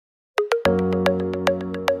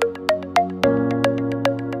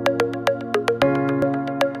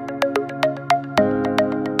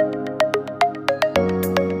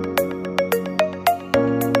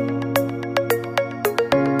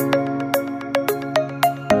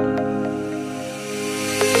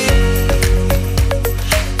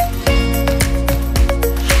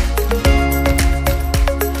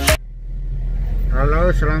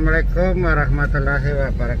Assalamualaikum warahmatullahi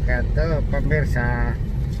wabarakatuh. Pemirsa,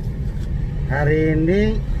 hari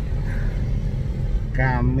ini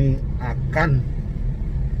kami akan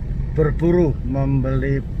berburu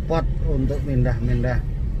membeli pot untuk mindah-mindah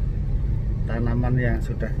tanaman yang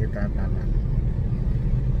sudah kita tanam.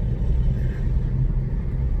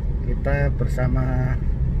 Kita bersama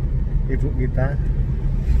ibu kita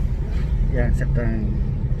yang sedang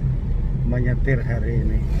menyetir hari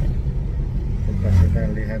ini. Coba kita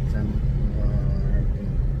lihat sana.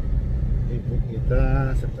 Ibu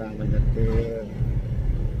kita sedang menyetir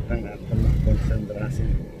dengan penuh konsentrasi.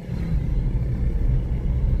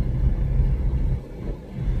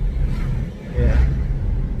 Ya,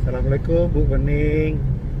 assalamualaikum Bu Bening.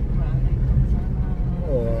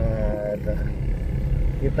 Wah,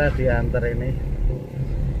 kita diantar ini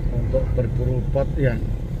untuk berburu pot yang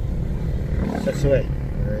sesuai.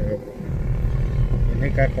 Ini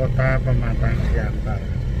ke kota pematang Siantar.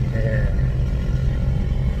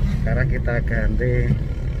 Sekarang kita ganti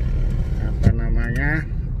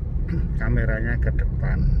kameranya ke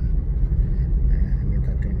depan. Ini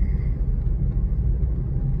tadi nih.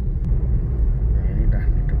 Ini dah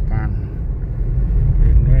di depan.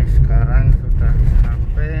 Ini sekarang sudah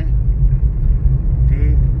sampai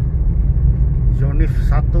di Zonif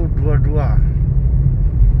 122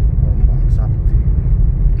 Ombak Sakti.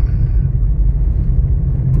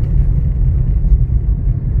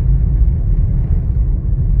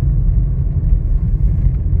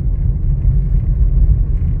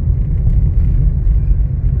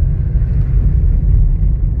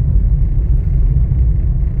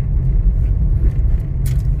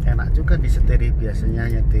 Juga disetiri, biasanya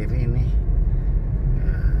nyetir ini.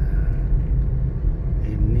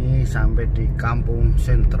 Ini sampai di kampung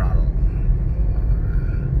sentral.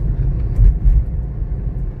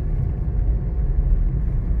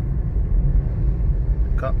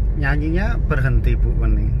 Kok nyanyinya berhenti Bu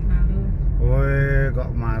Mening? Malu. Woi, kok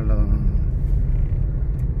malu?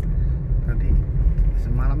 Tadi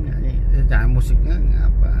semalam nyanyi, musiknya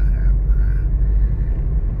apa?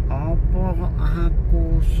 Apa kok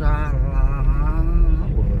aku salah?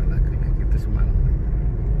 Wah, lagunya gitu semalam.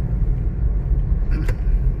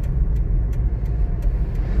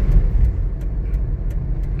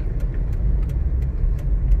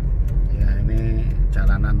 Ya, ini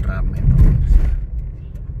jalanan ramai pemirsa.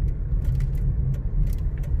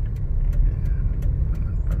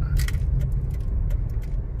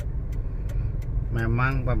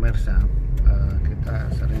 Memang pemirsa,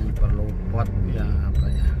 kita sering perlu pot yang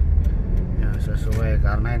yang sesuai,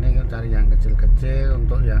 karena ini cari yang kecil-kecil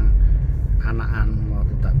untuk yang anakan mau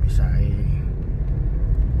kita pisahin.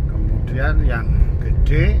 Kemudian yang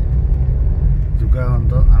gede juga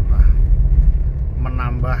untuk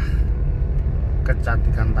menambah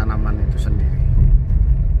kecantikan tanaman itu sendiri,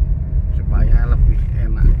 supaya lebih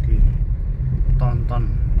enak ditonton.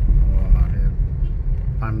 Wah, lihat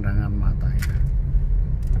pandangan mata ya.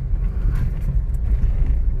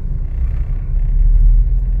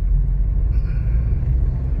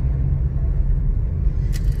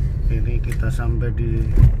 Ini kita sampai di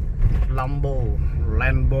Lambo,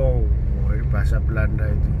 Landbouw, bahasa Belanda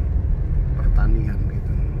itu, pertanian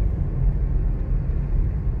gitu.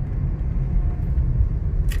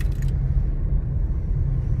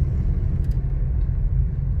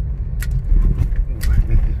 Wah,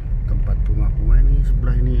 ini tempat bunga-bunga ini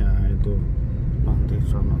sebelah ini ya, itu nanti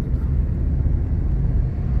sono kita.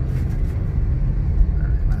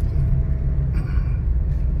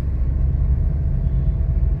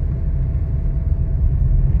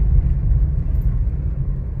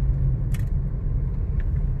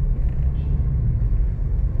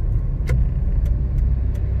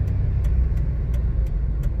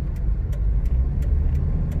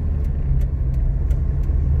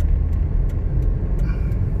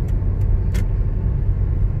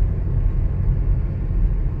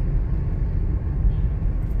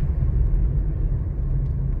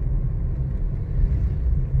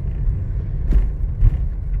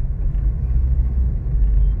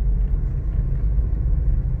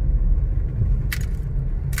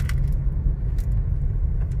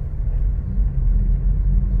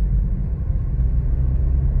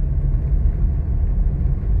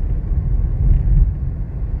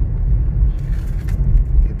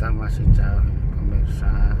 Masih jauh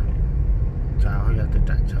pemirsa, jauh ya,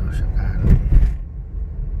 tidak jauh sekali.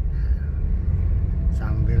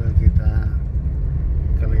 Sambil kita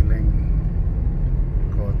keliling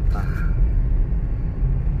kota.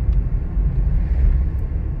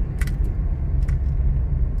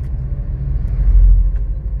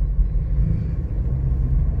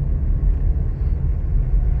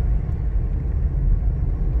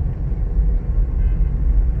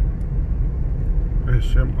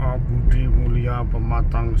 SMA Budi Mulia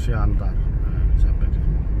Pematang Siantar. Nah, sampai di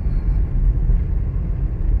sini.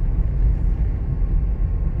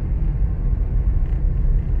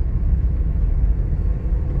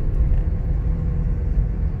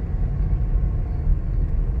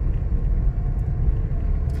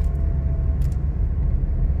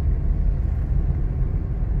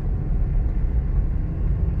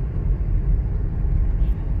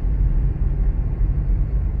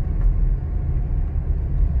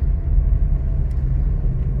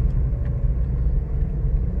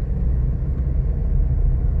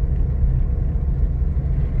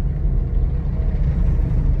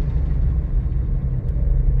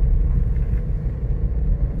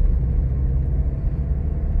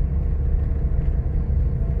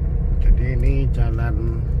 Ini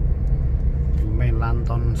jalan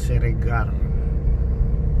Melanton Siregar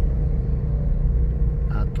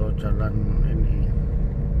atau jalan ini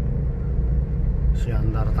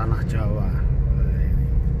Siantar Tanah Jawa.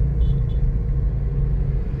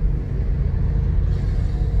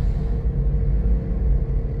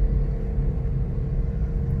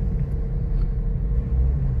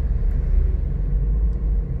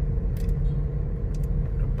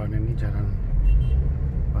 Depan ini jalan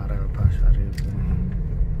Parel Pasar itu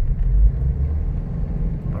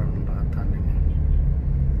perempatan ini.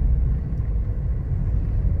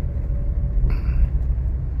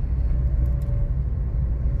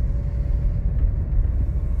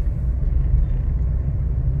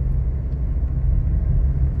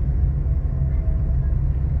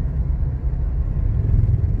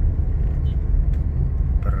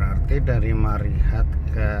 Berarti dari Marihat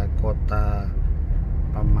ke kota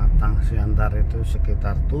Pematang Siantar itu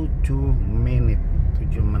sekitar 7 menit.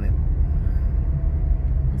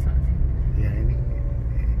 Masa sih? Ya ini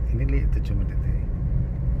 7 menit ini.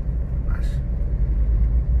 Pas.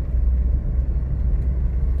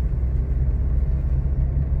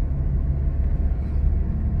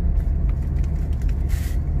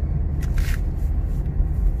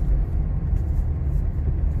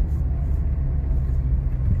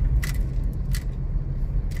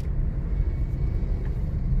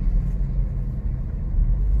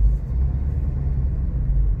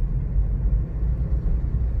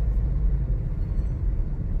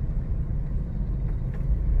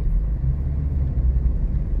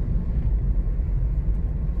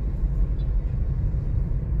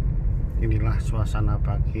 Inilah suasana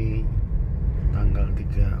pagi tanggal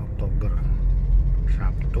 3 Oktober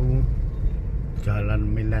Sabtu, Jalan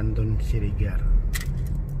Melanton Siregar.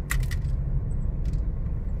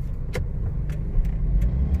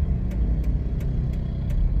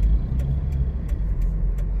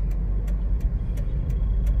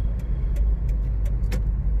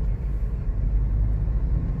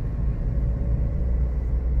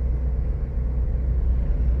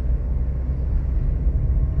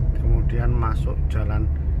 Kemudian masuk jalan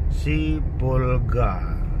Bunga.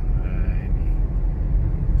 Nah, ini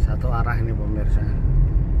satu arah ini pemirsa,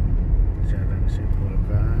 jalan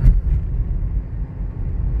Bunga.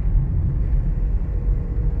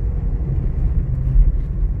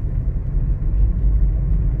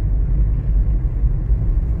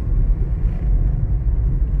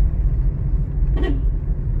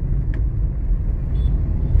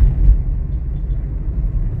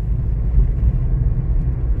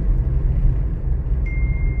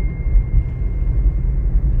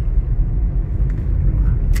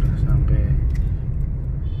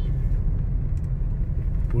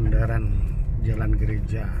 Bundaran Jalan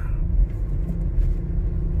Gereja.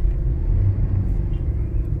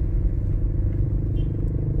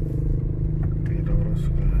 Terus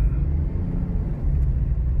ke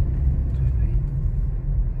sini.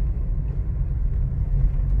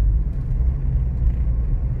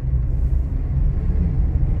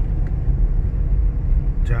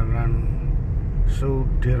 Jalan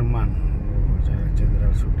Sudirman. Jalan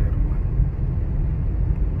Jenderal Sudirman.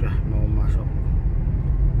 Udah mau masuk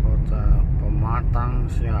kota Pematang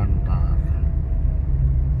Siantar.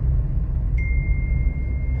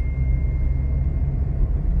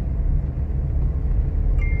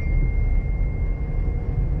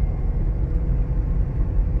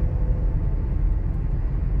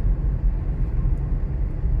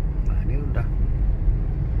 Nah ini udah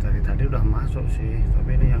dari tadi udah masuk sih,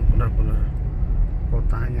 tapi ini yang benar-benar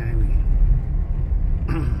kotanya ini.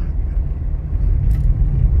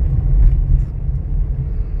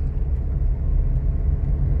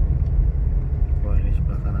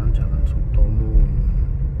 Jalan Sutomo.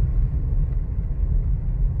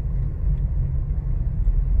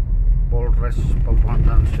 Polres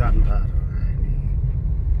Pematang Siantar. Nah, ini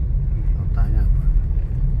kotanya apa?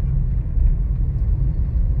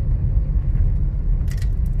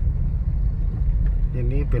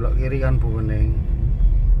 ini belok kiri kan Bu Bening,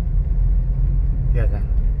 ya kan?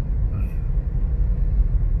 Oh, iya.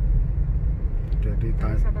 Jadi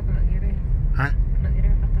Terus apa belok kiri? Hah? Belok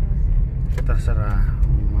kiri apa terus? Terserah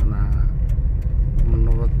mana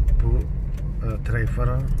menurut Bu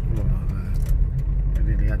driver.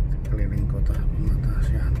 Jadi lihat keliling kota mata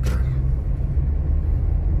Siantar.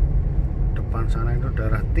 Depan sana itu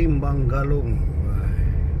daerah Timbang Galung.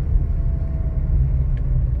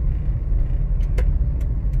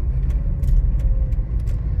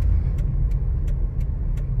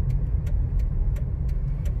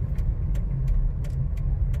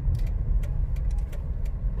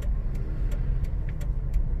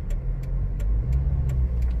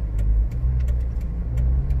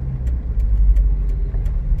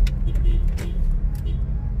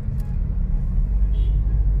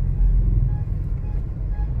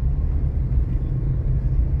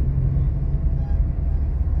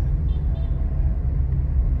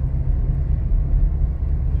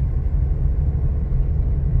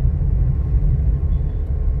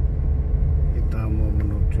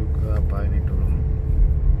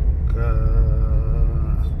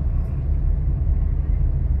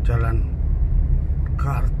 Jalan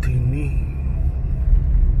Kartini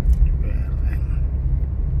PLN.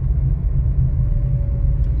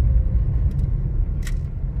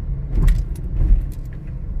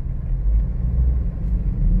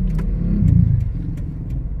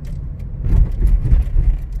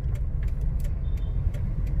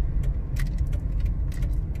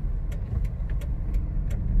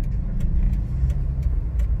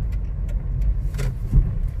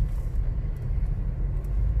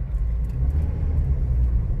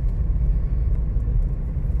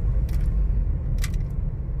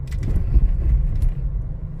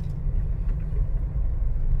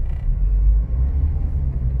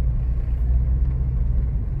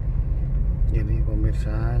 Ini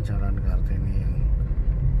pemirsa Jalan Kartini yang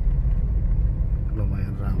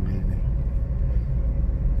lumayan ramai ini.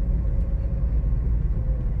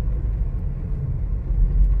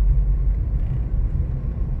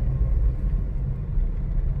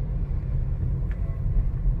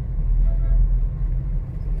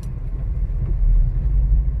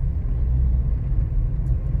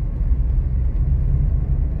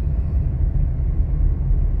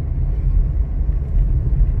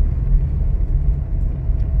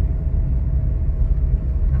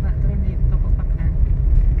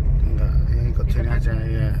 Sini aja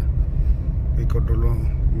ya, ikut dulu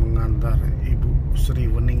mengantar Ibu Sri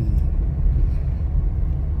Wening.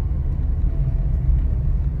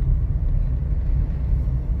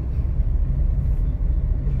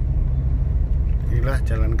 Inilah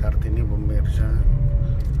Jalan Kartini pemirsa,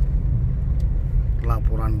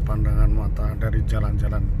 laporan pandangan mata dari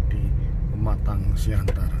jalan-jalan di Pematang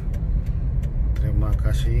Siantar. Terima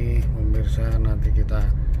kasih pemirsa, nanti kita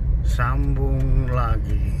sambung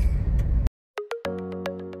lagi.